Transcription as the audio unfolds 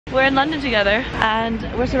We're in London together and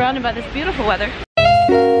we're surrounded by this beautiful weather.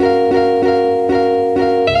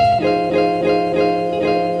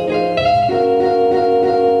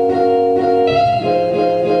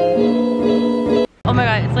 Oh my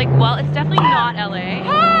god, it's like, well, it's definitely not LA.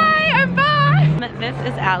 Hi, I'm back! This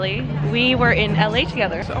is Allie. We were in LA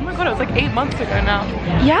together. Oh my god, it was like 8 months ago now.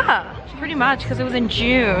 Yeah, pretty much, because it was in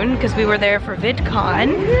June, because we were there for VidCon.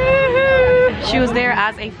 She was there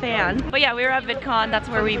as a fan. But yeah, we were at VidCon. That's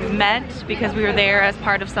where we met because we were there as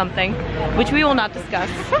part of something, which we will not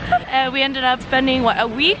discuss. We ended up spending, what, a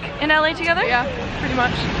week in LA together? Yeah, pretty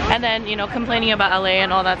much. And then, you know, complaining about LA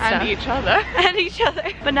and all that stuff. And each other. And each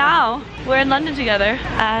other. But now, we're in London together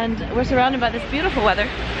and we're surrounded by this beautiful weather.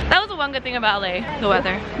 That was the one good thing about LA, the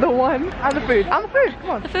weather. The one. And the food. And the food, come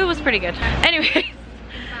on. The food was pretty good. Anyways,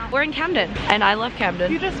 we're in Camden and I love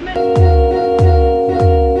Camden. You just met.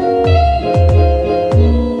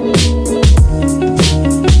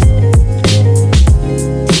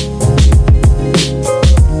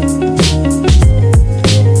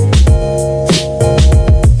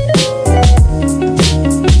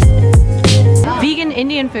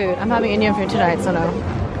 Indian food. I'm having Indian food tonight, so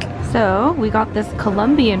no. So we got this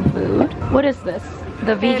Colombian food. What is this?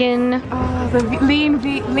 The vegan. The lean,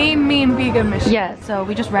 mean vegan mission. Yeah. So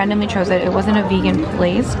we just randomly chose it. It wasn't a vegan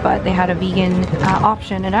place, but they had a vegan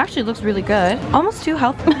option. It actually looks really good. Almost too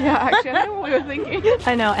healthy. Yeah, actually, I know what we were thinking.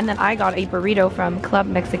 I know. And then I got a burrito from Club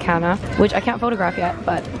Mexicana, which I can't photograph yet,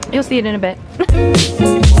 but you'll see it in a bit.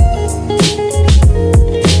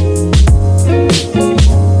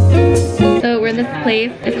 So we're in this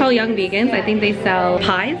place, it's called Young Vegans. I think they sell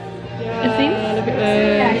pies, it seems.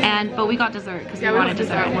 But we got dessert because we wanted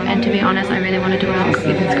dessert. And to be honest, I really wanted to order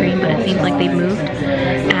cookies and cream, but it seems like they've moved.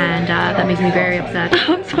 And that makes me very upset.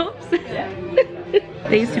 I'm so upset.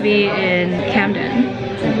 They used to be in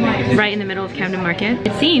Camden, right in the middle of Camden Market.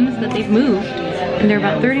 It seems that they've moved and they're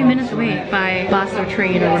about 30 minutes away by bus or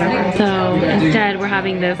train or whatever. So instead we're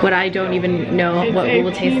having this, what I don't even know what it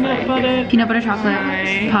will taste like. Peanut butter chocolate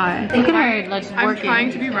pie. Look at her, like working. I'm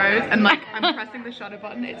trying to be Rose and like I'm pressing the shutter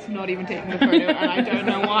button, it's not even taking the photo and I don't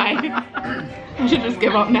know why. I should just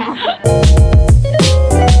give up now.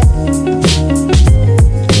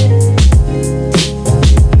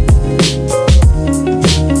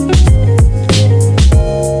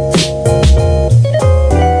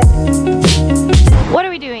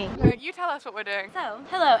 That's what we're doing. So,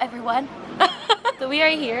 hello everyone. So we are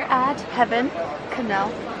here at Heaven Canal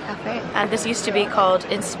Cafe. And this used to be called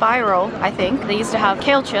Inspiral, I think. They used to have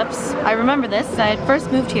kale chips. I remember this. I had first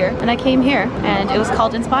moved here and I came here and it was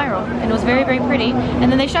called Inspiral. And it was very, very pretty. And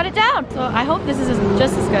then they shut it down. So I hope this is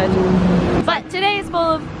just as good. But today is full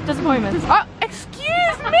of disappointments. Oh,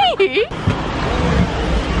 excuse me!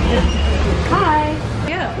 Hi.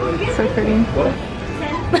 Yeah. So pretty.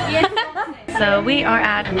 So we are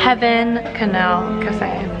at Heaven Canal Cafe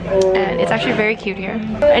and it's actually very cute here.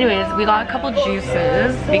 Anyways, we got a couple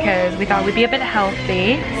juices because we thought we'd be a bit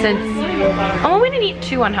healthy since, oh, we didn't eat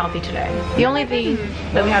too unhealthy today. The only thing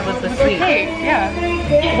that we had was the sweet. Hey,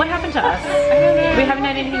 yeah. What happened to us? We haven't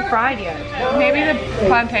had anything fried yet. Maybe the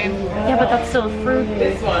plantain. Yeah, but that's still fruit.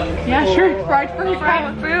 Yeah, sure. Fried fruit.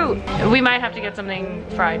 Fried fruit. We might have to get something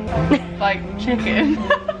fried. Like chicken.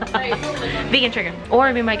 Vegan chicken.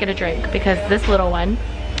 Or we might get a drink because this little one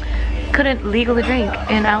couldn't legally drink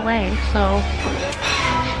in LA, so.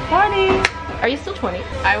 20. Are you still 20?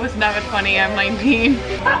 I was never 20, I'm 19.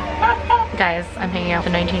 Guys, I'm hanging out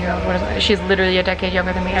with a 19-year-old. What is it? She's literally a decade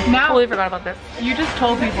younger than me. I totally forgot about this. You just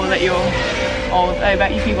told people that you're old. I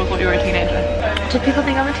bet you people thought you were a teenager. Did people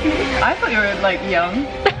think I'm a teenager? I thought you were like young.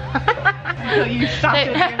 Until you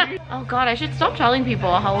shouted. Oh god, I should stop telling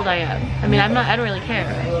people how old I am. I mean, I don't really care,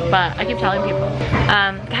 but I keep telling people.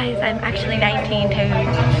 Guys, I'm actually 19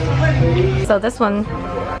 too. So this one,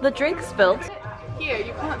 the drink spilled. Here,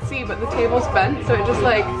 you can't see, but the table's bent, so it just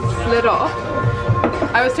like slid off.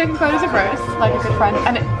 I was taking photos of Rose, like a good friend,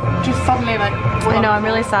 and it just suddenly like... I know, I'm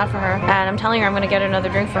really sad for her, and I'm telling her I'm gonna get another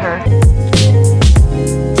drink for her.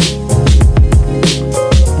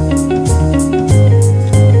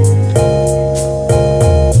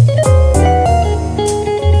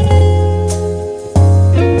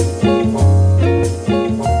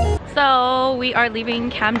 We are leaving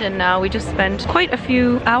Camden now. We just spent quite a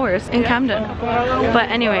few hours in Camden. But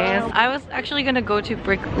anyways, I was actually gonna go to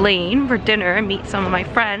Brick Lane for dinner and meet some of my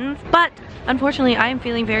friends. But unfortunately, I am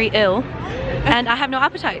feeling very ill and I have no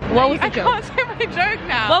appetite. What was the joke? I can't say my joke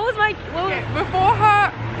now. What was my... Before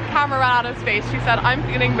her camera ran out of space, she said, I'm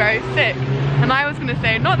feeling very sick. And I was gonna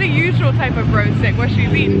say, not the usual type of Rose sick where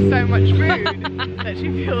she's eaten so much food that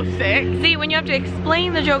she feels sick. See, when you have to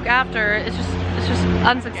explain the joke after, it's just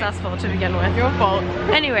unsuccessful to begin with. Your fault.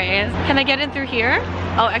 Anyways, can I get in through here?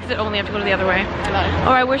 Oh, exit only, I have to go to the other way.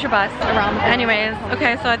 Alright, where's your bus? Around the corner. Anyways,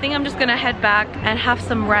 okay, so I think I'm just gonna head back and have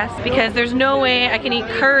some rest because there's no way I can eat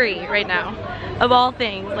curry right now. Of all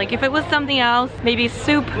things. Like if it was something else, maybe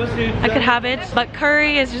soup, I could have it. But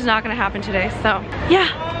curry is just not gonna happen today, so yeah.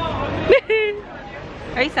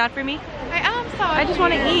 Are you sad for me? I am sad. I just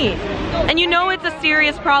want to eat. And you know it's a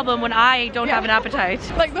serious problem when I don't have an appetite.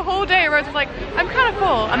 Like the whole day Rose was like, I'm kind of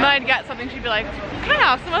full. And then I'd get something, she'd be like, can I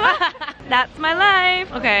have some of that? That's my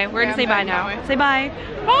life. Okay, we're gonna say bye now. Say bye.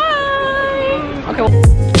 Bye! Okay,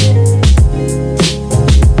 well